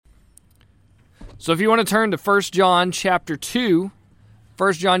So if you want to turn to 1 John chapter 2,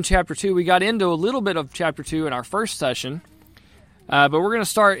 1 John chapter 2, we got into a little bit of chapter 2 in our first session, but we're going to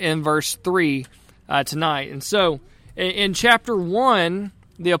start in verse 3 tonight. And so in chapter 1,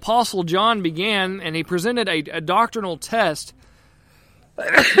 the Apostle John began, and he presented a doctrinal test.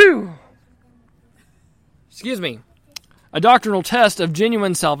 Excuse me. A doctrinal test of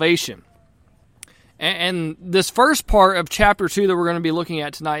genuine salvation. And this first part of chapter 2 that we're going to be looking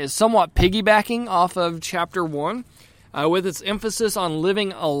at tonight is somewhat piggybacking off of chapter 1, with its emphasis on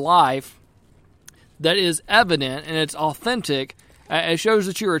living a life that is evident and it's authentic. It shows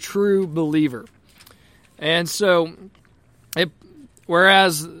that you're a true believer. And so,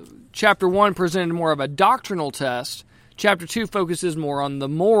 whereas chapter 1 presented more of a doctrinal test, chapter 2 focuses more on the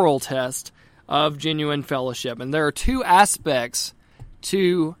moral test of genuine fellowship. And there are two aspects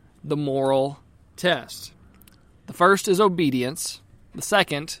to the moral test. The first is obedience. The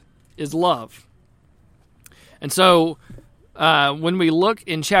second is love. And so when we look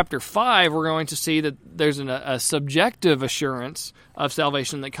in chapter 5, we're going to see that there's a subjective assurance of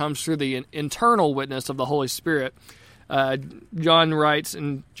salvation that comes through the internal witness of the Holy Spirit. John writes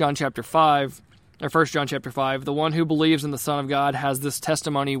in John chapter 5, or 1 John chapter 5, the one who believes in the Son of God has this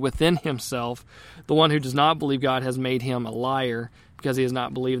testimony within himself. The one who does not believe God has made him a liar, because he has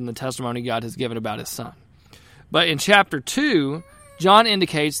not believed in the testimony God has given about his Son. But in chapter 2, John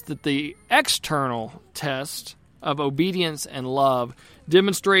indicates that the external test of obedience and love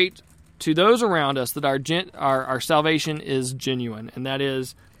demonstrate to those around us that our salvation is genuine, and that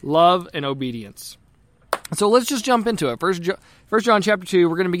is love and obedience. So let's just jump into it. First John chapter 2,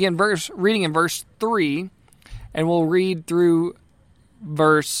 we're going to begin reading in verse 3, and we'll read through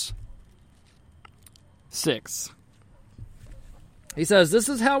verse 6. He says, "This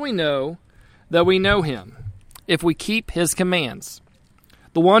is how we know that we know him, if we keep his commands.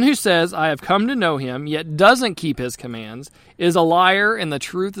 The one who says, 'I have come to know him,' yet doesn't keep his commands, is a liar, and the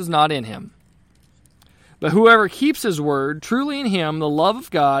truth is not in him. But whoever keeps his word, truly in him the love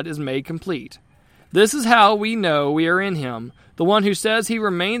of God is made complete. This is how we know we are in him. The one who says he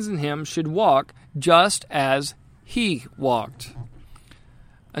remains in him should walk just as he walked."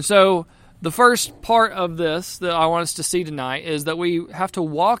 And so the first part of this that I want us to see tonight is that we have to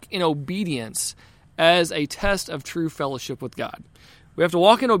walk in obedience as a test of true fellowship with God. We have to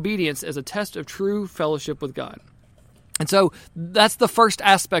walk in obedience as a test of true fellowship with God. And so that's the first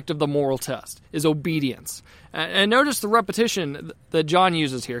aspect of the moral test, is obedience. And notice the repetition that John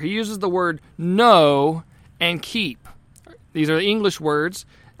uses here. He uses the word know and keep. These are English words,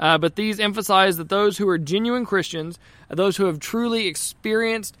 but these emphasize that those who are genuine Christians, those who have truly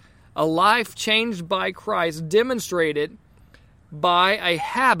experienced a life changed by Christ, demonstrated by a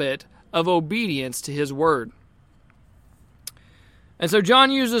habit of obedience to his word. And so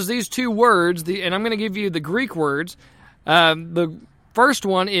John uses these two words, and I'm going to give you the Greek words. The first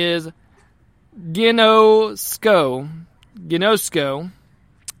one is ginosko,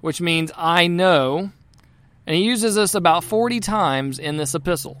 which means I know. And he uses this about 40 times in this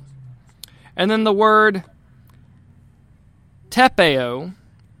epistle. And then the word tereo,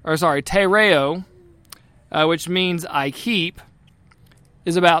 which means I keep,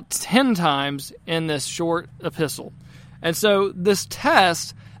 is about 10 times in this short epistle. And so this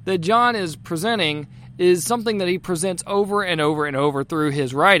test that John is presenting is something that he presents over and over and over through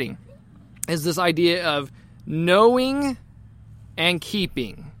his writing, is this idea of knowing and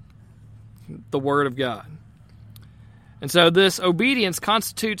keeping the Word of God. And so this obedience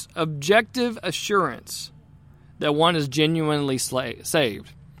constitutes objective assurance that one is genuinely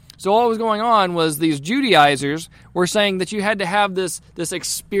saved. So what was going on was these Judaizers were saying that you had to have this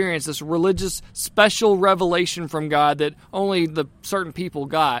experience, this religious special revelation from God that only the certain people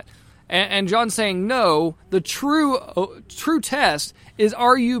got. And John's saying, no, the true test is,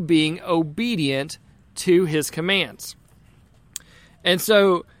 are you being obedient to his commands? And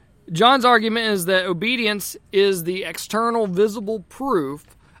so John's argument is that obedience is the external visible proof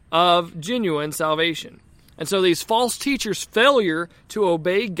of genuine salvation. And so these false teachers' failure to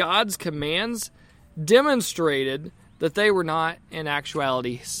obey God's commands demonstrated that they were not in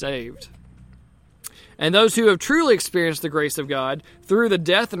actuality saved. And those who have truly experienced the grace of God through the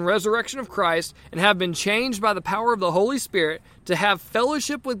death and resurrection of Christ and have been changed by the power of the Holy Spirit to have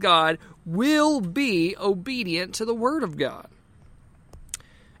fellowship with God will be obedient to the Word of God.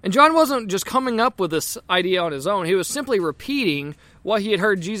 And John wasn't just coming up with this idea on his own. He was simply repeating what he had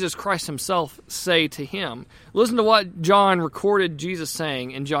heard Jesus Christ himself say to him. Listen to what John recorded Jesus saying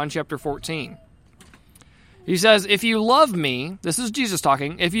in John chapter 14. He says, "If you love me," this is Jesus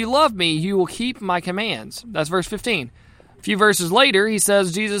talking, "if you love me, you will keep my commands." That's verse 15. A few verses later, he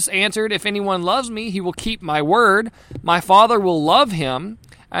says, Jesus answered, "If anyone loves me, he will keep my word. My Father will love him,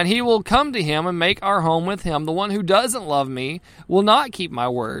 and he will come to him and make our home with him. The one who doesn't love me will not keep my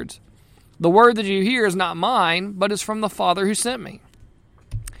words. The word that you hear is not mine, but is from the Father who sent me."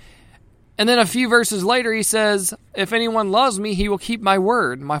 And then a few verses later, he says, "If anyone loves me, he will keep my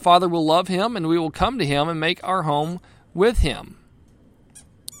word. My Father will love him, and we will come to him and make our home with him."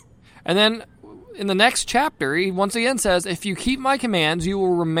 And then in the next chapter, he once again says, "If you keep my commands, you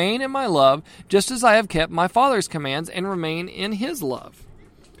will remain in my love, just as I have kept my Father's commands and remain in his love."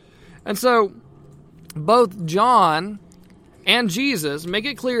 And so both John and Jesus make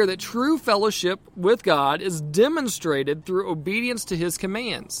it clear that true fellowship with God is demonstrated through obedience to his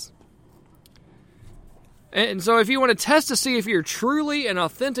commands. And so if you want to test to see if you're truly an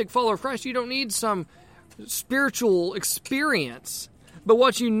authentic follower of Christ, you don't need some spiritual experience. But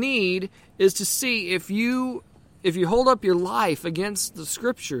what you need is to see if you hold up your life against the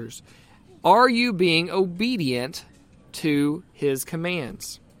Scriptures, are you being obedient to his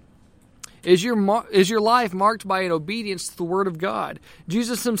commands? Is your life marked by an obedience to the Word of God?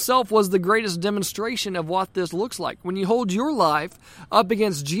 Jesus himself was the greatest demonstration of what this looks like. When you hold your life up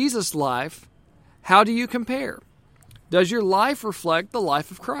against Jesus' life, how do you compare? Does your life reflect the life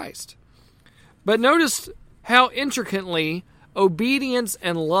of Christ? But notice how intricately obedience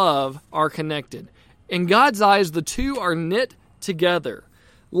and love are connected. In God's eyes, the two are knit together.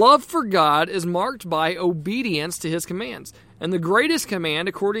 Love for God is marked by obedience to his commands. And the greatest command,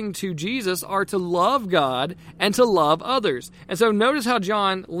 according to Jesus, are to love God and to love others. And so notice how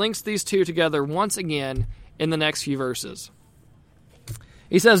John links these two together once again in the next few verses.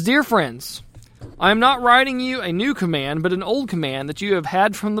 He says, "Dear friends, I am not writing you a new command, but an old command that you have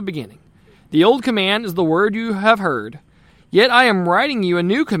had from the beginning. The old command is the word you have heard. Yet I am writing you a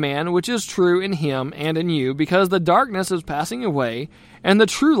new command, which is true in him and in you, because the darkness is passing away, and the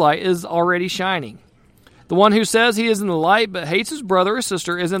true light is already shining. The one who says he is in the light but hates his brother or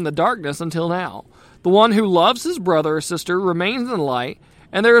sister is in the darkness until now. The one who loves his brother or sister remains in the light,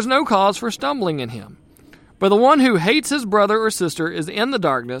 and there is no cause for stumbling in him. But the one who hates his brother or sister is in the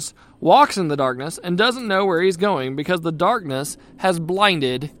darkness, walks in the darkness, and doesn't know where he's going, because the darkness has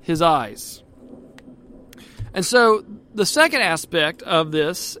blinded his eyes." And so the second aspect of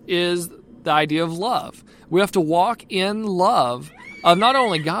this is the idea of love. We have to walk in love of not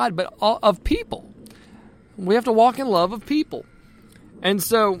only God, but of people. We have to walk in love of people. And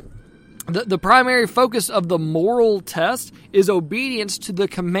so the primary focus of the moral test is obedience to the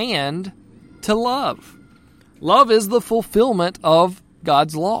command to love. Love is the fulfillment of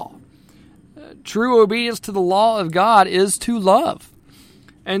God's law. True obedience to the law of God is to love.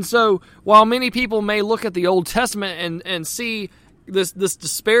 And so, while many people may look at the Old Testament and see this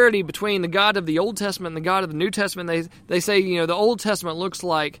disparity between the God of the Old Testament and the God of the New Testament, they say, the Old Testament looks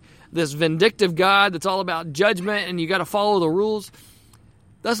like this vindictive God that's all about judgment and you got to follow the rules.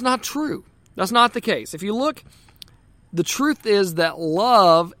 That's not true. That's not the case. If you look, the truth is that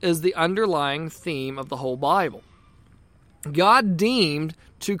love is the underlying theme of the whole Bible. God deemed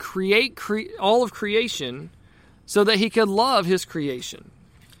to create all of creation so that he could love his creation.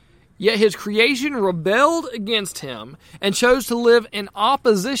 Yet his creation rebelled against him and chose to live in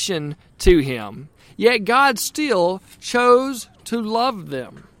opposition to him. Yet God still chose to love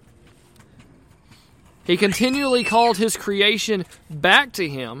them. He continually called his creation back to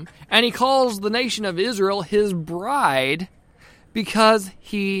him, and he calls the nation of Israel his bride because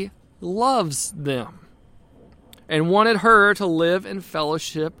he loves them and wanted her to live in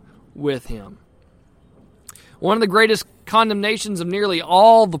fellowship with him. One of the greatest condemnations of nearly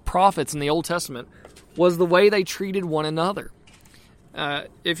all the prophets in the Old Testament was the way they treated one another.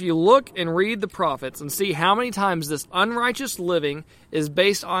 If you look and read the prophets and see how many times this unrighteous living is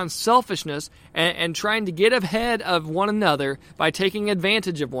based on selfishness and trying to get ahead of one another by taking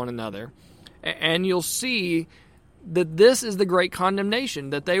advantage of one another, and you'll see that this is the great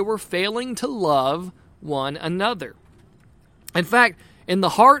condemnation, that they were failing to love one another. In fact, in the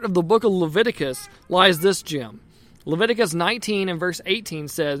heart of the book of Leviticus lies this gem. Leviticus 19 and verse 18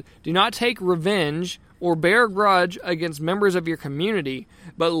 says, "Do not take revenge or bear grudge against members of your community,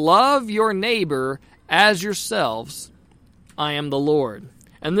 but love your neighbor as yourselves. I am the Lord."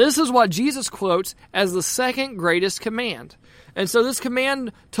 And this is what Jesus quotes as the second greatest command. And so this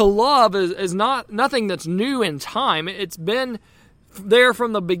command to love is not nothing that's new in time. It's been there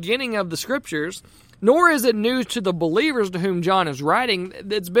from the beginning of the Scriptures, nor is it new to the believers to whom John is writing.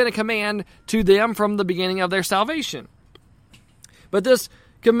 It's been a command to them from the beginning of their salvation. But this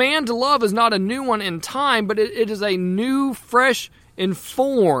command to love is not a new one in time, but it is a new, fresh in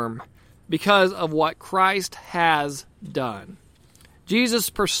form because of what Christ has done. Jesus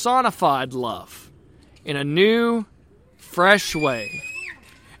personified love in a new, fresh way.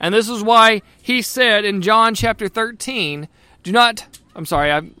 And this is why he said in John chapter 13, let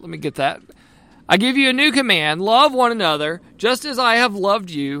me get that. I give you a new command, love one another, just as I have loved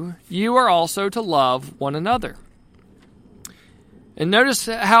you, you are also to love one another. And notice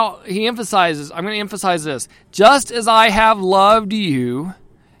how he emphasizes, I'm going to emphasize this, just as I have loved you,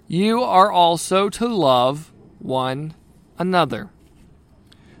 you are also to love one another.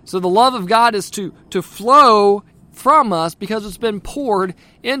 So the love of God is to flow from us because it's been poured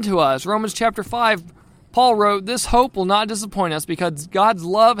into us. Romans chapter 5, Paul wrote, this hope will not disappoint us because God's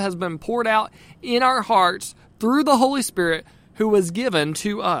love has been poured out in our hearts through the Holy Spirit who was given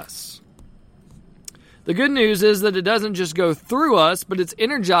to us. The good news is that it doesn't just go through us, but it's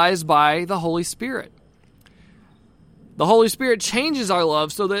energized by the Holy Spirit. The Holy Spirit changes our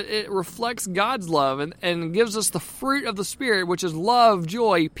love so that it reflects God's love and gives us the fruit of the Spirit, which is love,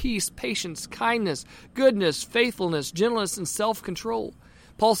 joy, peace, patience, kindness, goodness, faithfulness, gentleness, and self-control.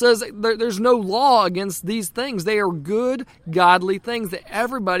 Paul says there's no law against these things. They are good, godly things that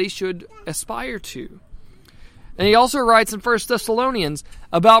everybody should aspire to. And he also writes in 1 Thessalonians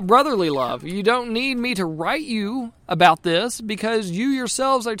about brotherly love. You don't need me to write you about this because you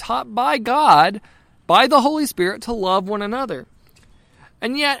yourselves are taught by God, by the Holy Spirit, to love one another.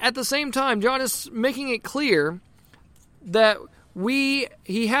 And yet, at the same time, John is making it clear that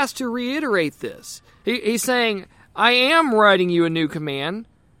he has to reiterate this. He's saying, I am writing you a new command,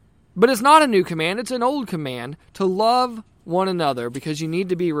 but it's not a new command, it's an old command, to love one another, because you need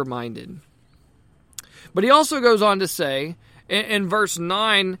to be reminded. But he also goes on to say, in verse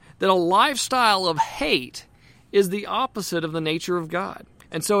 9, that a lifestyle of hate is the opposite of the nature of God.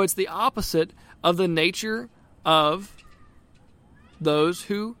 And so it's the opposite of the nature of those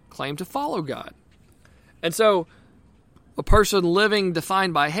who claim to follow God. And so a person living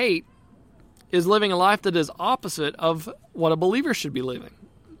defined by hate is living a life that is opposite of what a believer should be living.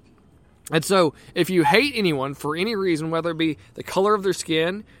 And so if you hate anyone for any reason, whether it be the color of their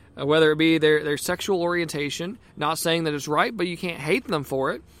skin, whether it be their sexual orientation, not saying that it's right, but you can't hate them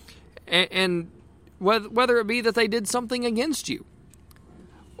for it, and whether it be that they did something against you,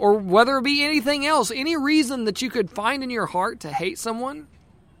 or whether it be anything else, any reason that you could find in your heart to hate someone,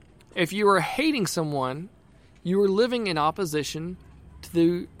 if you are hating someone, you are living in opposition to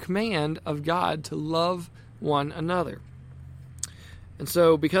the command of God to love one another. And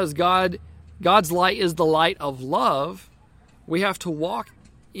so because God's light is the light of love, we have to walk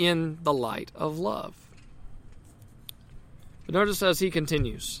in the light of love. But notice as he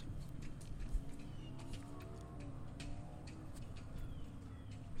continues,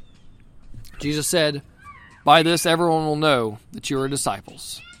 Jesus said, by this everyone will know that you are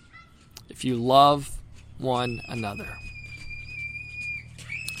disciples, if you love one another.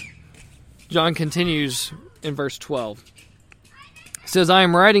 John continues in verse 12. He says, I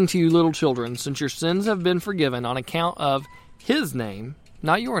am writing to you, little children, since your sins have been forgiven on account of his name,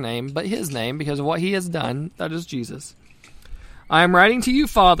 not your name, but his name, because of what he has done, that is Jesus. I am writing to you,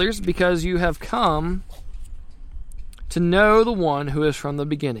 fathers, because you have come to know the one who is from the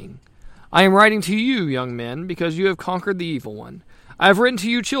beginning. I am writing to you, young men, because you have conquered the evil one. I have written to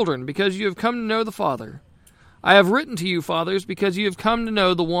you, children, because you have come to know the Father. I have written to you, fathers, because you have come to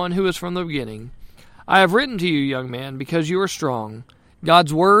know the one who is from the beginning. I have written to you, young men, because you are strong.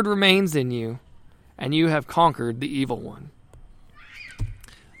 God's word remains in you, and you have conquered the evil one.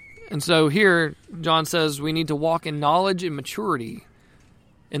 And so here, John says we need to walk in knowledge and maturity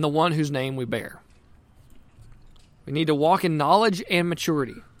in the one whose name we bear. We need to walk in knowledge and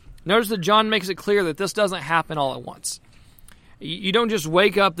maturity. Notice that John makes it clear that this doesn't happen all at once. You don't just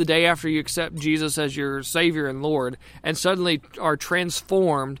wake up the day after you accept Jesus as your Savior and Lord and suddenly are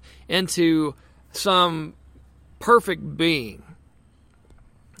transformed into some perfect being.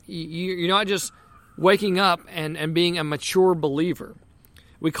 You're not just waking up and being a mature believer.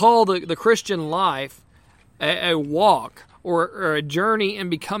 We call the Christian life a walk or a journey in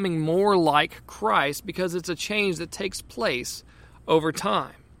becoming more like Christ, because it's a change that takes place over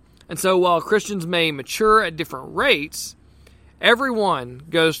time. And so while Christians may mature at different rates, everyone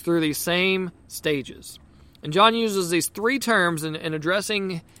goes through these same stages. And John uses these three terms in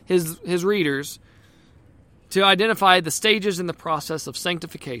addressing his readers to identify the stages in the process of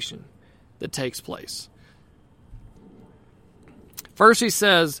sanctification that takes place. First, he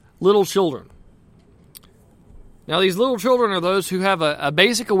says, little children. Now, these little children are those who have a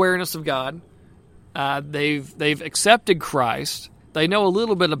basic awareness of God. They've accepted Christ. They know a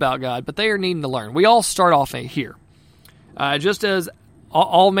little bit about God, but they are needing to learn. We all start off here. Just as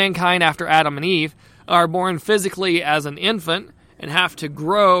all mankind after Adam and Eve are born physically as an infant and have to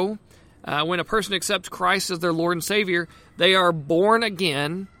grow. When a person accepts Christ as their Lord and Savior, they are born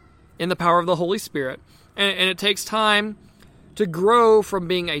again in the power of the Holy Spirit. And it takes time to grow from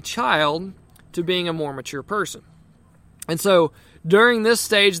being a child to being a more mature person. And so during this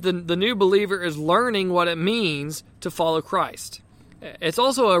stage, the new believer is learning what it means to follow Christ. It's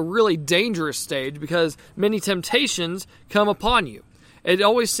also a really dangerous stage because many temptations come upon you. It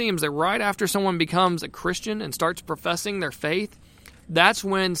always seems that right after someone becomes a Christian and starts professing their faith, that's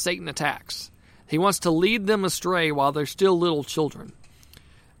when Satan attacks. He wants to lead them astray while they're still little children.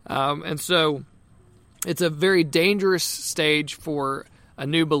 And so it's a very dangerous stage for a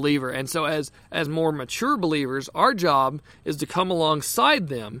new believer. And so as more mature believers, our job is to come alongside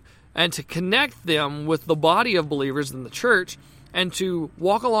them and to connect them with the body of believers in the church and to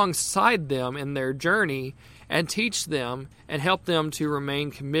walk alongside them in their journey and teach them and help them to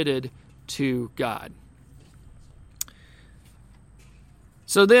remain committed to God.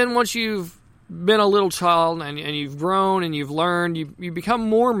 So then once you've been a little child and you've grown and you've learned, you become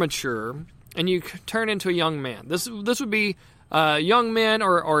more mature and you turn into a young man. This would be young men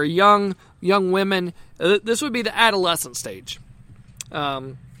or young women. This would be the adolescent stage.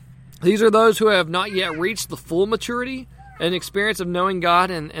 These are those who have not yet reached the full maturity and experience of knowing God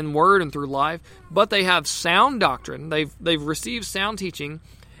and Word and through life, but they have sound doctrine. They've received sound teaching,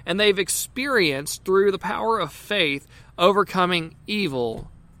 and they've experienced through the power of faith overcoming evil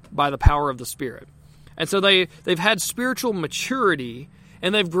by the power of the Spirit. And so they've had spiritual maturity,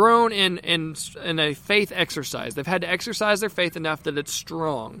 and they've grown in a faith exercise. They've had to exercise their faith enough that it's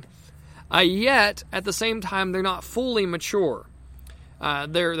strong. Yet, at the same time, they're not fully mature.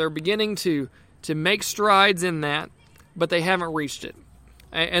 They're beginning to make strides in that, but they haven't reached it.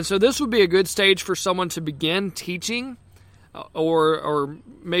 And so this would be a good stage for someone to begin teaching or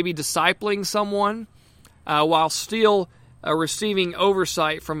maybe discipling someone while still receiving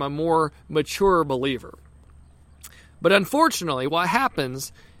oversight from a more mature believer. But unfortunately, what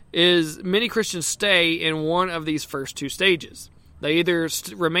happens is many Christians stay in one of these first two stages. They either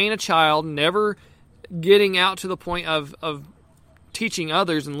remain a child, never getting out to the point of teaching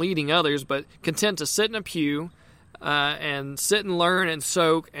others and leading others, but content to sit in a pew and sit and learn and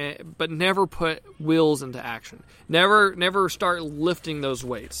soak, but never put wills into action. Never start lifting those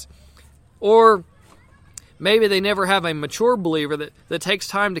weights. Or maybe they never have a mature believer that takes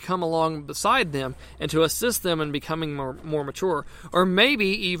time to come along beside them and to assist them in becoming more mature. Or maybe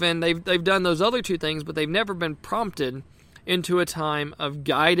even they've done those other two things, but they've never been prompted into a time of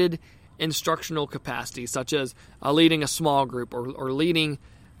guided instructional capacity, such as leading a small group or leading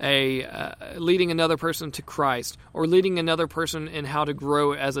another person to Christ, or leading another person in how to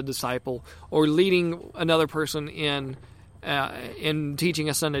grow as a disciple, or leading another person in teaching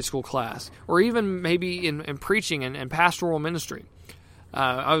a Sunday school class, or even maybe in preaching and pastoral ministry.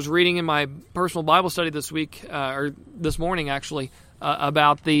 I was reading in my personal Bible study this week, or this morning actually,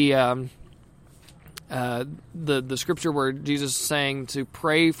 about the scripture where Jesus is saying to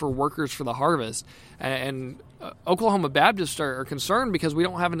pray for workers for the harvest. And Oklahoma Baptists are concerned because we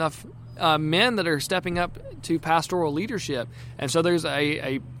don't have enough men that are stepping up to pastoral leadership. And so there's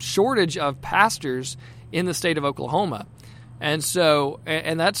a shortage of pastors in the state of Oklahoma. And so,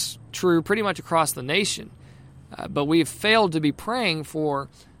 and that's true pretty much across the nation. But we've failed to be praying for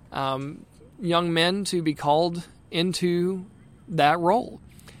young men to be called into that role.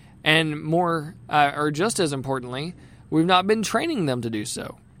 And more, or just as importantly, we've not been training them to do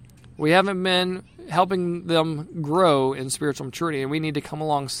so. We haven't been helping them grow in spiritual maturity, and we need to come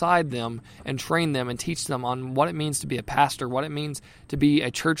alongside them and train them and teach them on what it means to be a pastor, what it means to be a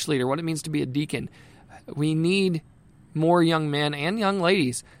church leader, what it means to be a deacon. We need more young men and young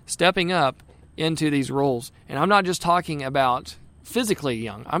ladies stepping up into these roles. And I'm not just talking about physically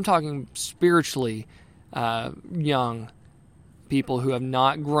young. I'm talking spiritually young people who have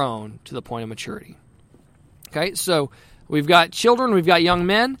not grown to the point of maturity. Okay, so we've got children, we've got young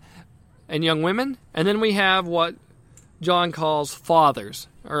men and young women, and then we have what John calls fathers,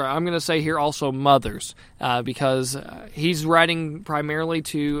 or I'm going to say here also mothers, because he's writing primarily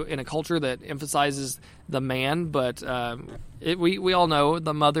in a culture that emphasizes the man, but we all know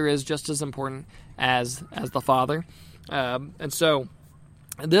the mother is just as important as the father. And so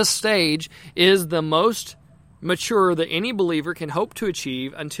this stage is the most mature that any believer can hope to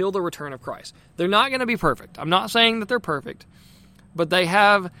achieve until the return of Christ. They're not going to be perfect. I'm not saying that they're perfect, but they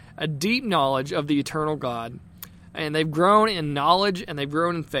have a deep knowledge of the eternal God, and they've grown in knowledge and they've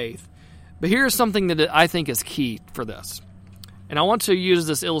grown in faith. But here's something that I think is key for this, and I want to use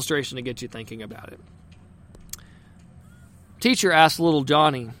this illustration to get you thinking about it. teacher asked little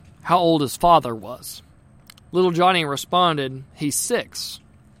Johnny how old his father was. Little Johnny responded, "He's 6."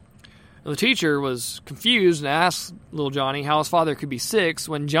 The teacher was confused and asked little Johnny how his father could be 6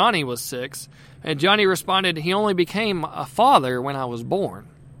 when Johnny was 6, and Johnny responded, "He only became a father when I was born."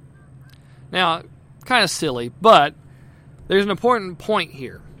 Now, kind of silly, but there's an important point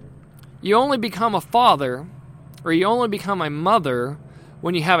here. You only become a father, or you only become a mother,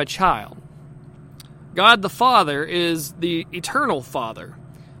 when you have a child. God the Father is the eternal Father.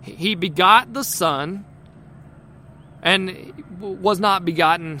 He begot the Son and was not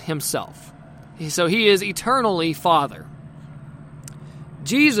begotten himself. So he is eternally Father.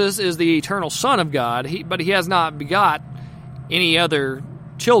 Jesus is the eternal Son of God, but he has not begot any other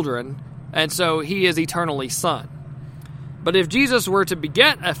children, and so he is eternally Son. But if Jesus were to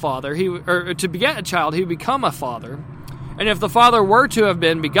beget a father, to beget a child, he would become a father. And if the father were to have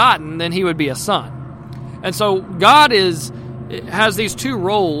been begotten, then he would be a son. And so God has these two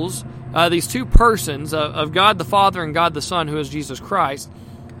roles, these two persons of God the Father and God the Son, who is Jesus Christ,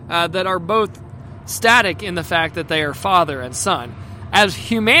 that are both static in the fact that they are father and son. As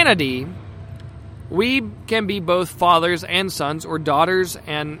humanity, we can be both fathers and sons, or daughters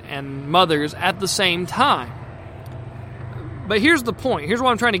and mothers at the same time. But here's the point. Here's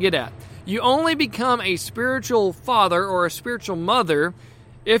what I'm trying to get at. You only become a spiritual father or a spiritual mother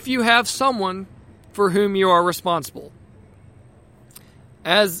if you have someone for whom you are responsible.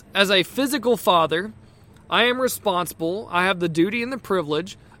 As a physical father, I am responsible. I have the duty and the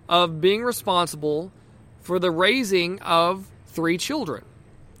privilege of being responsible for the raising of 3 children.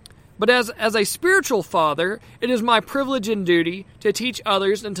 But as a spiritual father, it is my privilege and duty to teach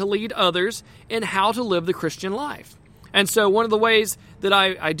others and to lead others in how to live the Christian life. And so one of the ways that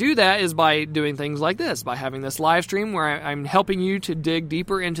I do that is by doing things like this, by having this live stream where I'm helping you to dig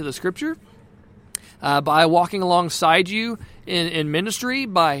deeper into the Scripture, by walking alongside you in ministry,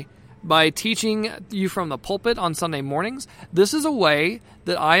 by teaching you from the pulpit on Sunday mornings. This is a way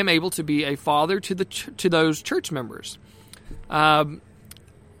that I am able to be a father to those church members.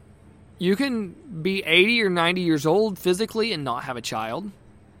 You can be 80 or 90 years old physically and not have a child,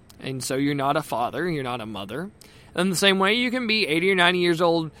 and so you're not a father, you're not a mother. In the same way, you can be 80 or 90 years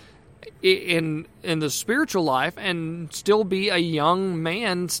old in the spiritual life and still be a young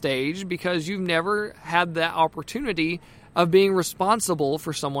man stage because you've never had that opportunity of being responsible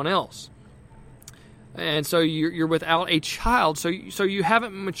for someone else. And so you're without a child, so you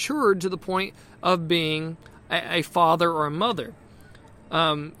haven't matured to the point of being a father or a mother.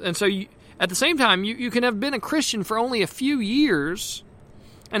 And so at the same time, you can have been a Christian for only a few years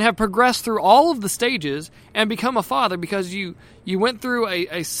and have progressed through all of the stages and become a father because you went through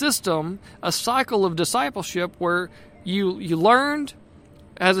a system, a cycle of discipleship where you learned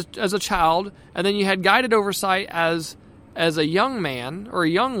as a child, and then you had guided oversight as a young man or a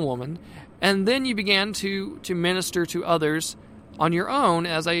young woman, and then you began to minister to others on your own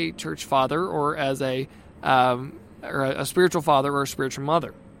as a church father or as a spiritual father or a spiritual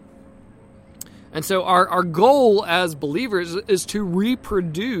mother. And so our goal as believers is to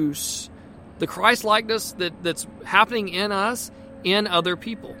reproduce the Christ-likeness that's happening in us in other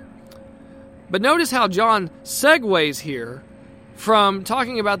people. But notice how John segues here from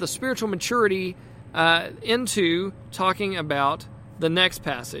talking about the spiritual maturity into talking about the next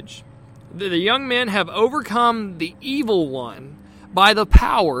passage. The young men have overcome the evil one by the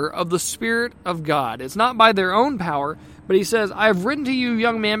power of the Spirit of God. It's not by their own power, but he says, I have written to you,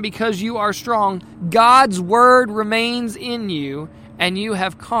 young men, because you are strong. God's word remains in you, and you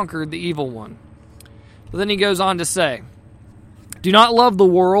have conquered the evil one. But then he goes on to say, do not love the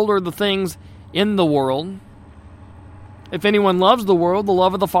world or the things in the world. If anyone loves the world, the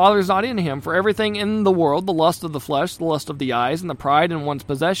love of the Father is not in him. For everything in the world, the lust of the flesh, the lust of the eyes, and the pride in one's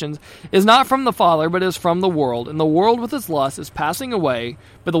possessions, is not from the Father, but is from the world. And the world with its lust is passing away,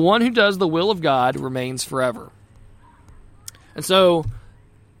 but the one who does the will of God remains forever. And so,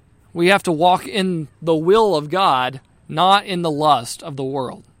 we have to walk in the will of God, not in the lust of the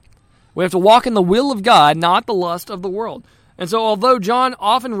world. We have to walk in the will of God, not the lust of the world. And so, although John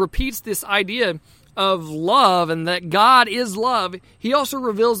often repeats this idea of love and that God is love, he also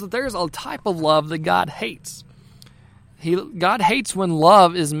reveals that there's a type of love that God hates. God hates when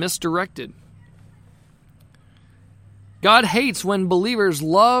love is misdirected. God hates when believers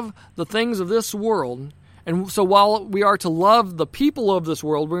love the things of this world. And so while we are to love the people of this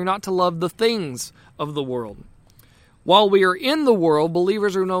world, we're not to love the things of the world. While we are in the world,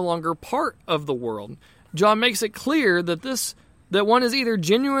 believers are no longer part of the world. John makes it clear that this that one is either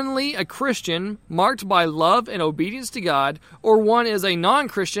genuinely a Christian, marked by love and obedience to God, or one is a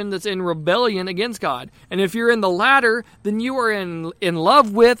non-Christian that's in rebellion against God. And if you're in the latter, then you are in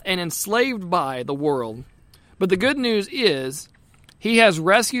love with and enslaved by the world. But the good news is, He has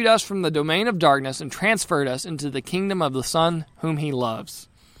rescued us from the domain of darkness and transferred us into the kingdom of the Son whom He loves.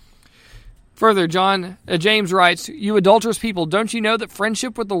 Further, James writes, "You adulterous people, don't you know that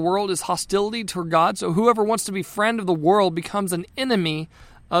friendship with the world is hostility toward God? So whoever wants to be friend of the world becomes an enemy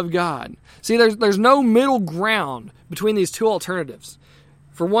of God." See, there's no middle ground between these two alternatives.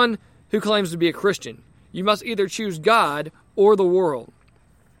 For one who claims to be a Christian, you must either choose God or the world.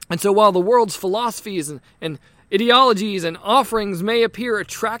 And so while the world's philosophies and ideologies and offerings may appear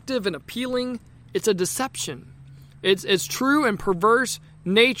attractive and appealing, it's a deception. Its true and perverse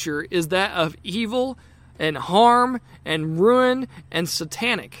nature is that of evil and harm and ruin and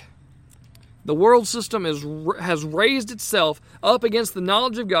satanic. The world system has raised itself up against the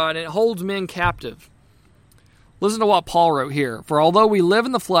knowledge of God, and it holds men captive. Listen to what Paul wrote here. "For although we live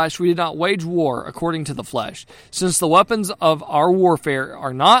in the flesh, we do not wage war according to the flesh, since the weapons of our warfare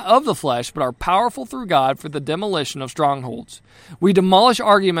are not of the flesh, but are powerful through God for the demolition of strongholds. We demolish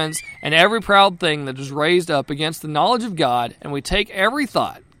arguments and every proud thing that is raised up against the knowledge of God, and we take every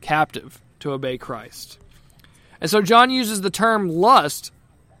thought captive to obey Christ." And so John uses the term lust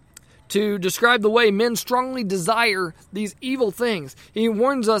to describe the way men strongly desire these evil things. He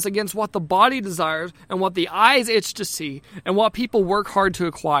warns us against what the body desires and what the eyes itch to see and what people work hard to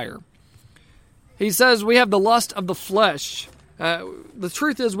acquire. He says we have the lust of the flesh. The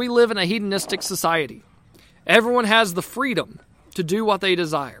truth is we live in a hedonistic society. Everyone has the freedom to do what they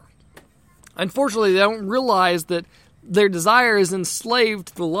desire. Unfortunately, they don't realize that their desire is enslaved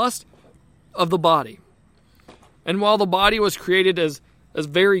to the lust of the body. And while the body was created as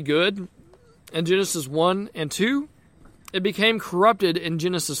very good in Genesis 1 and 2, it became corrupted in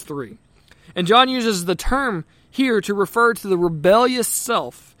Genesis 3. And John uses the term here to refer to the rebellious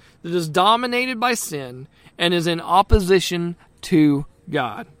self that is dominated by sin and is in opposition to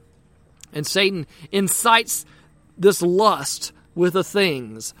God. And Satan incites this lust with the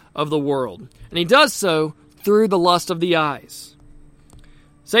things of the world. And he does so through the lust of the eyes.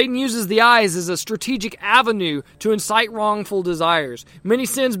 Satan uses the eyes as a strategic avenue to incite wrongful desires. Many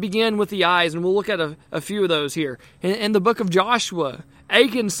sins begin with the eyes, and we'll look at a few of those here. In the book of Joshua,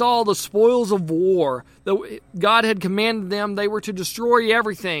 Achan saw the spoils of war. That God had commanded them they were to destroy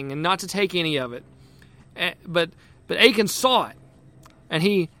everything and not to take any of it. But Achan saw it, and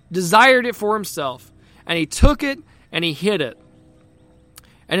he desired it for himself, and he took it and he hid it.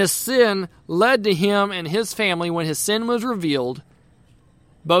 And his sin led to him and his family, when his sin was revealed,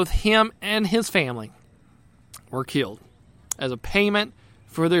 both him and his family were killed as a payment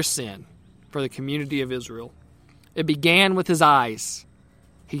for their sin, for the community of Israel. It began with his eyes.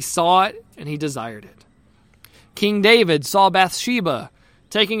 He saw it and he desired it. King David saw Bathsheba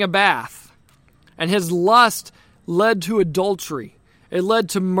taking a bath, and his lust led to adultery. It led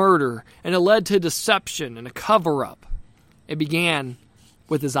to murder, and it led to deception and a cover-up. It began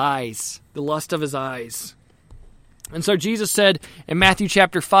with his eyes, the lust of his eyes. And so Jesus said in Matthew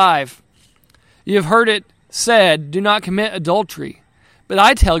chapter 5, "You have heard it said, 'Do not commit adultery.' But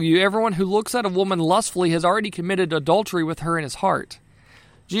I tell you, everyone who looks at a woman lustfully has already committed adultery with her in his heart."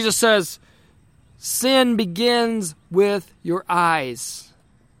 Jesus says, sin begins with your eyes.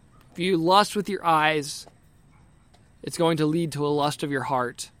 If you lust with your eyes, it's going to lead to a lust of your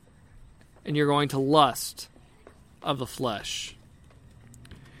heart, and you're going to lust of the flesh.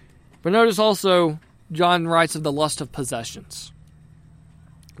 But notice also, John writes of the lust of possessions.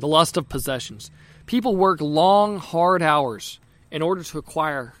 The lust of possessions. People work long, hard hours in order to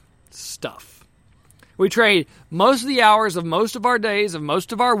acquire stuff. We trade most of the hours of most of our days, of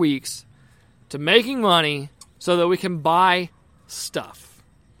most of our weeks, to making money so that we can buy stuff.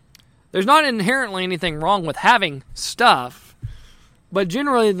 There's not inherently anything wrong with having stuff, but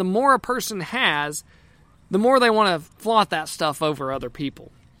generally the more a person has, the more they want to flaunt that stuff over other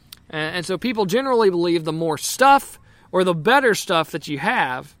people. And so people generally believe the more stuff or the better stuff that you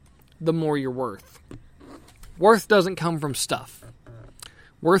have, the more you're worth. Worth doesn't come from stuff.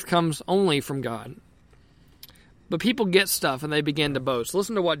 Worth comes only from God. But people get stuff and they begin to boast.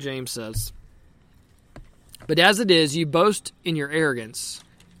 Listen to what James says. "But as it is, you boast in your arrogance.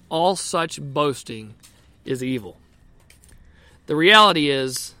 All such boasting is evil." The reality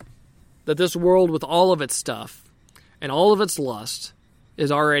is that this world, with all of its stuff and all of its lust,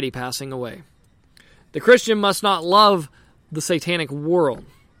 is already passing away. The Christian must not love the satanic world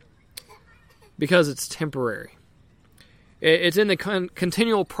because it's temporary. It's in the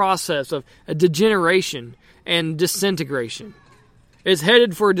continual process of a degeneration and disintegration. is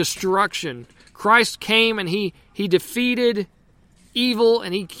headed for destruction. Christ came and he defeated evil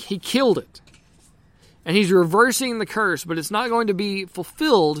and he killed it. And he's reversing the curse, but it's not going to be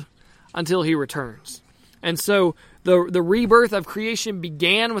fulfilled until he returns. And so the rebirth of creation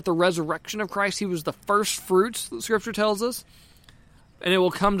began with the resurrection of Christ. He was the first fruits, the Scripture tells us, and it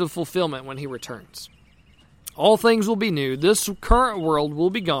will come to fulfillment when he returns. All things will be new. This current world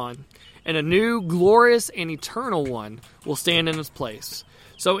will be gone, and a new, glorious, and eternal one will stand in its place.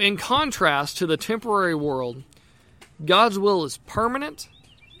 So in contrast to the temporary world, God's will is permanent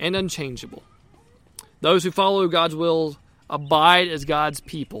and unchangeable. Those who follow God's will abide as God's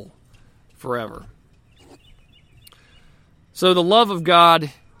people forever. So the love of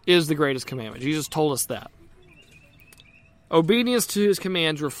God is the greatest commandment. Jesus told us that. Obedience to his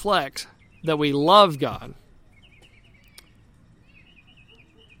commands reflects that we love God.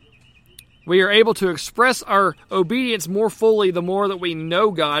 We are able to express our obedience more fully the more that we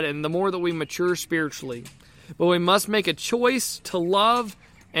know God and the more that we mature spiritually. But we must make a choice to love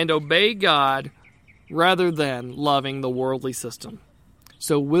and obey God rather than loving the worldly system.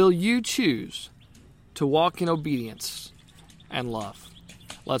 So will you choose to walk in obedience and love?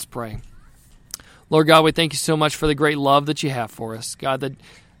 Let's pray. Lord God, we thank you so much for the great love that you have for us. God, that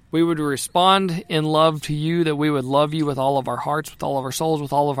we would respond in love to you, that we would love you with all of our hearts, with all of our souls,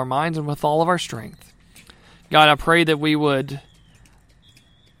 with all of our minds, and with all of our strength. God, I pray that we would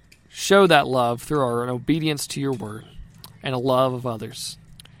show that love through our obedience to your word and a love of others.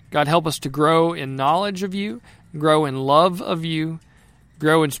 God, help us to grow in knowledge of you, grow in love of you,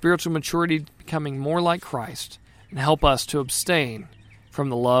 grow in spiritual maturity, becoming more like Christ, and help us to abstain from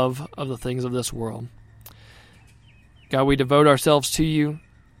the love of the things of this world. God, we devote ourselves to you,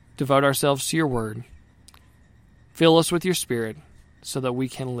 devote ourselves to your word. Fill us with your Spirit so that we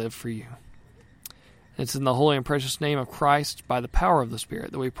can live for you. It's in the holy and precious name of Christ, by the power of the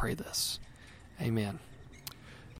Spirit, that we pray this. Amen.